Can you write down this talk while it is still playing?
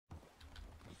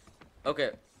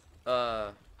Okay.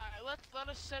 Alright, let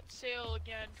us set sail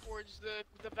again towards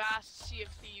the vast Sea of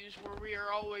Thieves, where we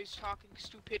are always talking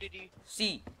stupidity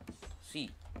C. C.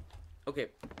 Okay.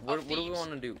 of What do we thieves.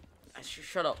 want to do?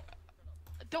 Shut up.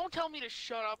 Don't tell me to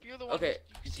shut up. You're the one Okay.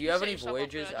 Do you you have set any yourself up for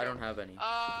voyages? that I joke. don't have any.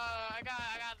 I got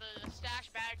the stash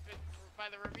bag by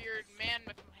the revered Man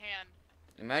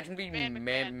McMahon. Imagine Man being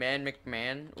McMahon. Man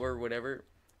McMahon or whatever.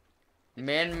 It's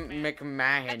Man Man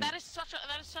McMahon. McMahon. That is such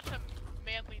a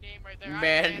manly name right there. I am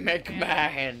Man Man McMahon.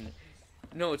 McMahon.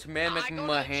 No, it's Man I go to the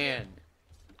McMahon. gym.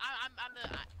 I'm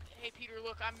the. Hey Peter,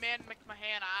 look, I'm Man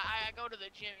McMahon. I go to the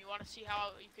gym. You want to see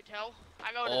how you could tell?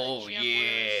 I go to Oh the gym.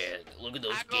 yeah, look at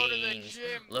those I go to the gains.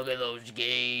 gym. Look at those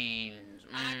gains.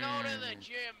 I go to the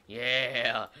gym.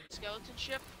 Yeah. Skeleton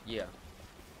ship. Yeah.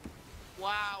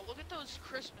 Wow, look at those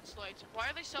Christmas lights. Why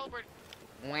are they celebrating?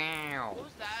 Wow. What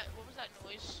was that? What was that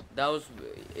noise? That was.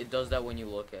 It does that when you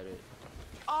look at it.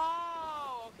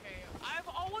 Oh, okay. I've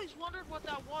always wondered what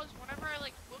that was. Whenever I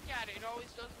like look at it, it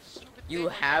always does this stupid You thing.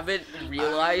 Like haven't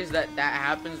realized that that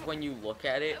happens when you look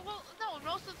at it. well, no,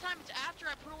 most of the time it's after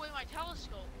I put away my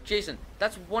telescope. Jason,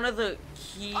 that's one of the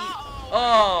key. Uh-oh,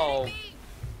 Oh. are you kidding me?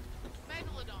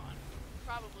 Megalodon,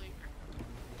 probably.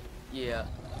 Yeah.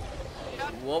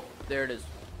 Yep. Whoop. There it is.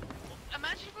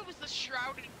 Imagine if it was the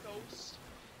Shrouded Ghost,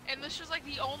 and this was like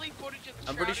the only footage of the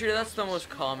I'm pretty Shrouded sure that's Ghost the with most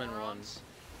super common one. morons.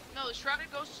 No, the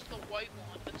Shrouded Ghost is the white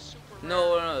one. That's super rare.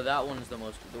 No, no, that one's the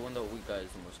most. The one that we got is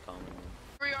the most common one.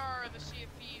 Here we are in the Sea of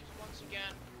Thieves once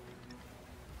again.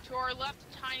 To our left,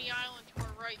 tiny island. To our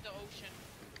right, the ocean.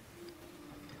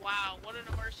 Wow, what an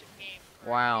immersive game.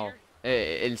 Wow.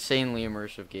 Insanely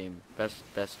immersive game. Best.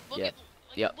 Look Yeah. at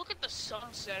Yep. look at the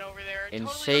sunset over there. It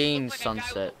Insane totally does look like a guy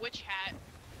sunset. with a witch hat.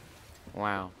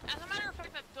 Wow. As a matter of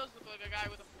fact, that does look like a guy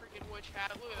with a freaking witch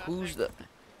hat. Look at that Who's thing.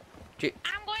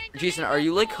 I'm going to Jason, make are a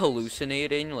you like pose.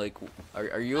 hallucinating? Like,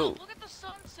 are you? No, look at the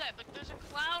sunset. Like, there's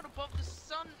a cloud above the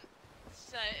sunset,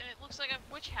 and it looks like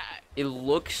a witch hat. It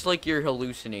looks like you're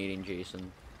hallucinating,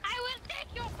 Jason. I will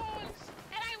take your phones,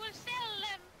 and I will sell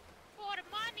them for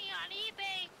money on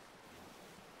eBay.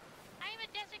 I am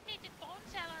a designated phone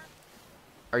seller.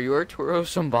 Are you Arturo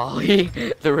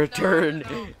Sambali? The return.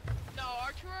 No,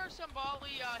 Arturo Sambali,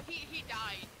 he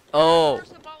died. Oh.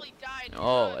 Arturo Sambali died.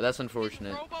 Oh, that's unfortunate.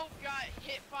 His rowboat got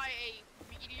hit by a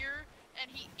meteor, and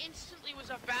he instantly was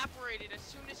evaporated as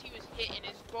soon as he was hit, and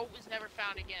his boat was never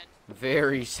found again.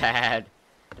 Very sad.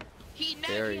 He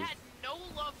had no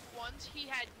loved ones, he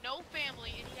had no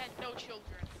family, and he had no children.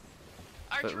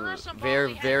 Arturo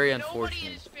Sambali very had nobody unfortunate.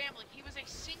 in his family. He was a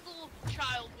single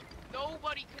child with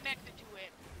nobody connected to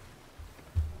him.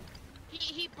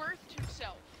 He birthed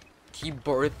himself. He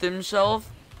birthed himself?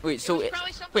 Wait,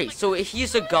 so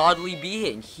he's a godly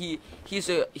being. He's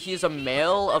a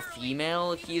male, a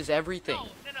female, he is everything.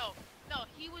 No,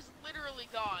 he was literally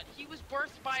God. He was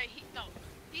birthed by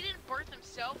he didn't birth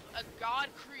himself. A God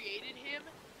created him,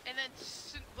 and then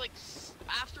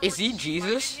afterwards Is he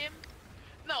Jesus? him.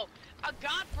 No, a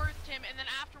God birthed him, and then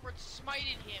afterwards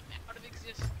smited him out of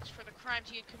existence for the crimes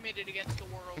he had committed against the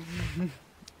world.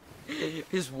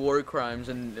 His war crimes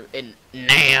in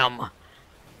Nam.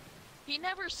 He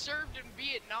never served in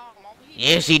Vietnam.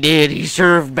 Yes, he did. He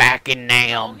served back in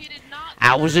Nam. No, he did not.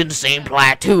 I was in the same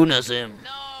platoon as him. No,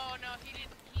 he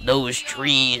didn't. Those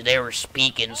trees, they were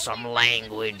speaking some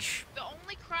language. The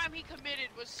only crime he committed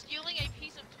was stealing a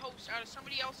piece of toast out of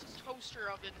somebody else's toaster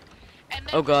oven, and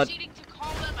then proceeding to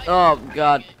call them a Oh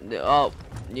God. Oh,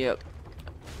 yep.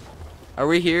 Are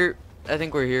we here? I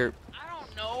think we're here. I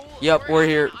don't know. Yep, we're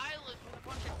here. On an island with a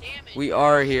bunch of damage. We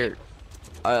are here.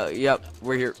 Yep,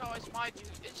 we're here.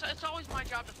 It's always my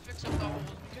job to fix up the holes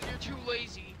because you're too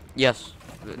lazy. Yes.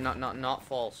 Not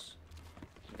false.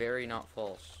 Very not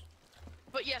false.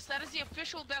 But yes, that is the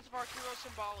official death of Arturo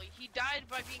Sambali. He died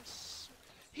by being...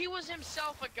 He was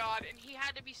himself a god, and he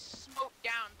had to be smoked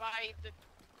down by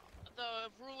the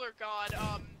ruler god,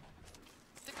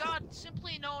 the god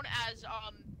simply known as,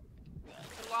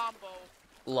 Glombo.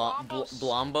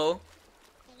 Blombo?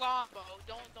 Glombo.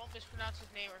 Don't mispronounce his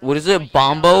name. What is it,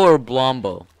 Bombo or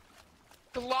Blombo?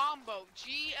 Glombo.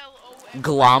 G-L-O-M-B-O.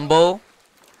 Glombo?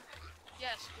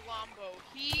 Yes,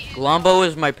 Glombo. Glombo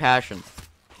is my passion.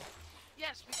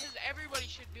 Yes, because everybody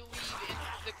should believe in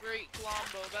the Great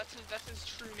Glombo. That's his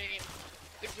true name.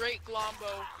 The Great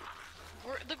Glombo.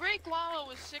 The Great Glombo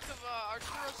was sick of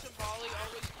Arturo Sambali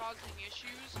always causing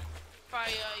issues by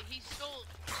he stole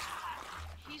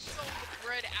the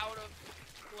bread out of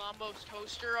Glombo's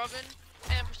toaster oven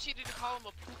and proceeded to call him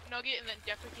a poop nugget and then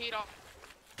defecate off.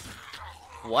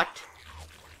 What?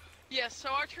 Yes, so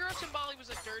Arturo Sambali was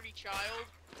a dirty child.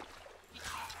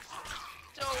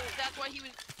 So that's why he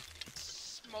was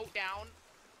smote down.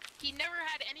 He never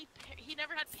had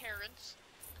parents.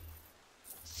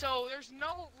 So there's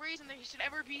no reason that he should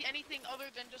ever be anything other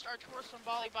than just Arturo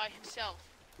Sambali by himself.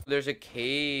 There's a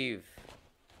cave.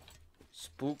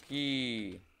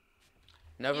 Spooky.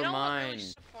 Never mind. What really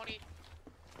so funny?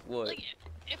 What? Like,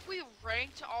 if we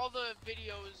ranked all the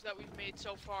videos that we've made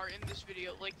so far in this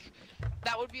video, like,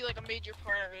 that would be like a major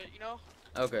part of it, you know?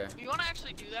 Okay. You wanna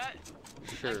actually do that?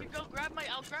 Sure. I could I'll grab my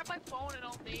phone and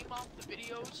I'll name off the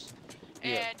videos,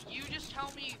 and Yeah. you just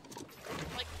tell me,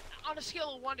 like, on a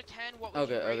scale of 1 to 10, what would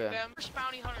you rate them? First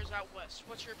bounty hunters out west.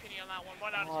 What's your opinion on that one?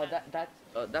 1 out of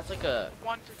 10. That's like a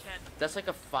 1 through 10. That's like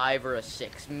a 5 or a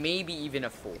 6, maybe even a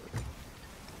 4.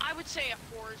 I would say a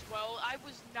 4 as well. I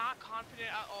was not confident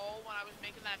at all when I was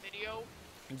making that video.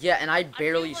 Yeah, and I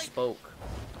barely spoke.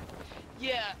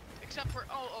 Yeah, except for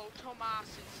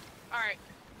Tomas's. All right,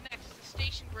 next the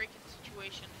station break-in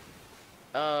situation.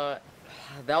 That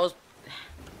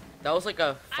was like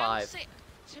a 5. I would say,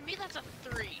 to me, that's a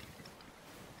 3.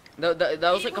 No, that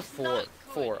was like a was 4. not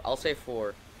good. 4. I'll say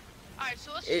 4. Alright,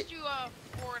 so let's just do a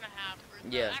 4.5.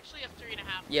 Yeah. Actually, a 3.5.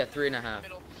 Yeah,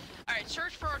 3.5. Alright,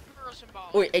 search for Arturo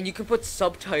Sambali. Wait, and you can put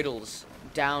subtitles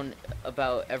down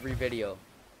about every video,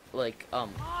 like Oh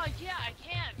yeah, I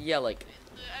can. Yeah, like.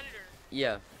 The editor.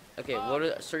 Yeah.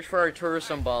 Okay. Search for Arturo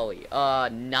Sambali.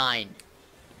 9.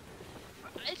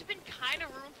 It's been kind of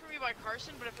ruined for me by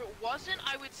Carson, but if it wasn't,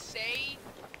 I would say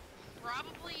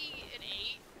probably an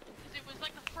 8. Because it was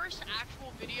like the first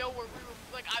actual video where we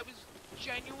were like, I was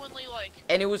genuinely like,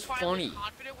 and it was finally funny.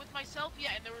 confident with myself.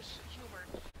 Yeah, and there was humor.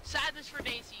 Sadness for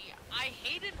Daisy. I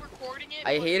hated recording it.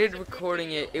 I hated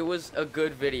recording it. It was a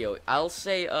good video. I'll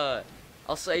say 7.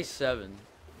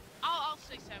 I'll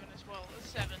say 7 as well. A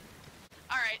 7.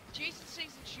 All right, Jason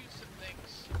sings and shoots some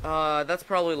things. That's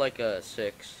probably like a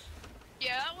 6.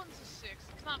 Yeah, that one's a 6.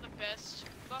 It's not the best.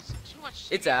 That's too much.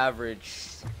 It's average.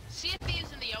 Sea of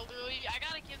Thieves and the Elderly. I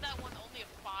gotta give that one only a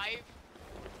 5.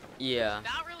 Yeah.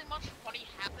 Not really much funny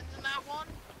happens in that one.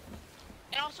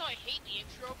 And also, I hate the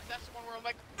intro because that's the one where I'm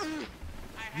like,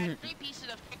 I had 3 pieces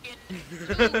of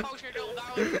fucking kosher noodles.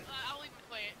 I'll even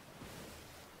play it.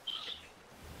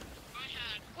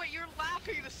 Wait, you're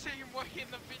laughing the same way in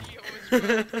the video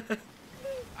as well.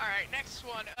 Alright, next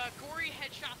one. Gory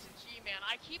headshots in G-Man.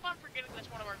 I keep on forgetting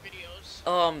that's one of our videos.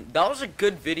 That was a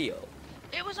good video.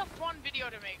 It was a fun video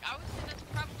to make. I would say that's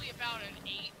probably about an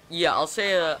 8. Yeah, I'll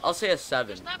say a 7.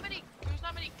 There's not many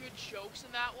good jokes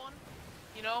in that one,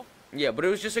 you know? Yeah, but it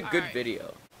was just a good Alright.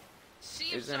 video. Sea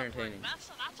It of was entertaining.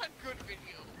 Suffering. That's a good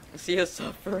video. Sea of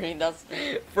Suffering. That's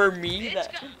for me. It's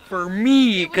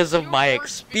Because of your my worst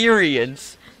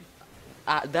experience.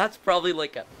 That's probably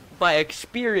like a. By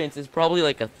experience, is probably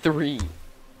like a 3.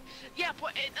 Yeah,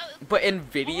 But in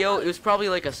video, it was probably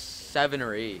like a 7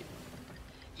 or 8.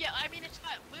 Yeah, I mean, it's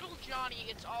got Little Johnny.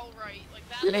 It's all right. Like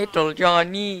that. Little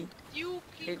Johnny. You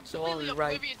It's completely all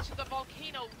right. oblivious to the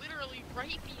volcano, literally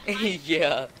right behind you.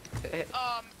 Yeah.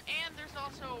 And there's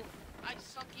also I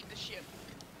sunk the ship.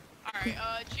 All right,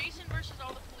 Jason versus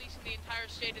all the police in the entire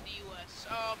state of the U.S.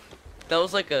 That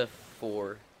was like a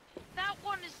 4. That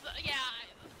one is the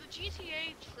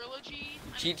GTA trilogy.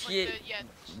 GTA.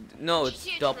 No, it's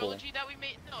GTA double. trilogy that we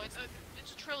made. No, it's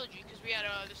a trilogy because we had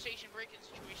the station break-in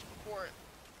situation before it.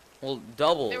 Well,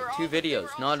 double. They were 2 all- they videos, were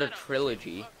all not a set up.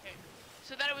 trilogy. Okay,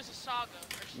 so that it was a saga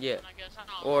or something, Yeah. I guess. I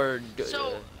don't know. Or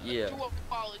yeah.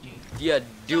 Duology. Yeah,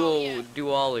 yeah.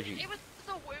 duology. It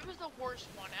was the worst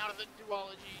one out of the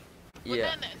duology. But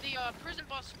Yeah. then the prison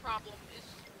bus problem is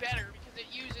better because it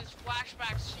uses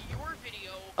flashbacks to your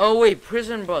video. Oh wait,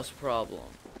 prison bus problem.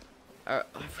 I And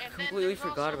then completely there's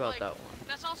forgot also, about like, that one.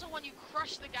 That's also when you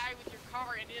crush the guy with your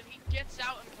car and then he gets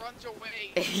out and runs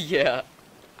away. Yeah.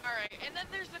 Alright, and then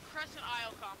there's the Crescent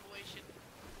Isle compilation.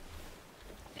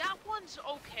 That one's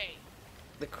okay.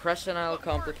 The Crescent Isle But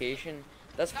we're- complication.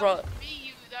 That's That was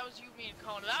probably. that was you, me, and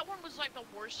Kona. That one was like the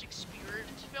worst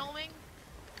experience filming.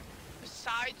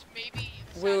 Besides maybe.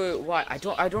 Wait, why? I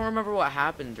don't remember what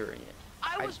happened during it.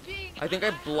 I was being. I think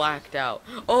I blacked out.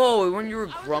 Oh, when you were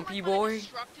I was grumpy in, like, boy. a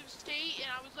destructive state, and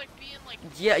I was like being like.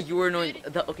 Yeah, you were annoying.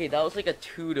 stupid. Okay, that was like a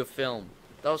 2 to film.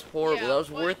 That was horrible. Yeah, That was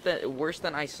but- worse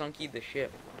than I sunky the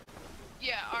ship.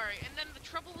 Yeah, alright. And then the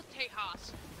trouble with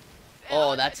Tejas.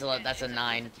 Oh, It's that's a 10.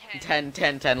 9. It's a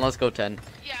 10. 10. Let's go 10.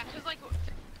 Yeah, because like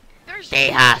there's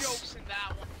Tejas. jokes in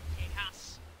that one.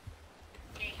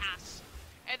 Tejas.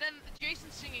 And then the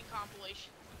Jason singing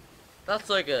compilation. That's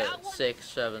like a That one- 6,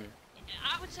 7.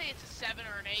 I would say it's a 7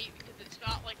 or an 8 because it's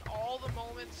got like all the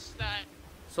moments that.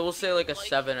 So we'll say like a like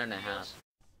 7.5. videos.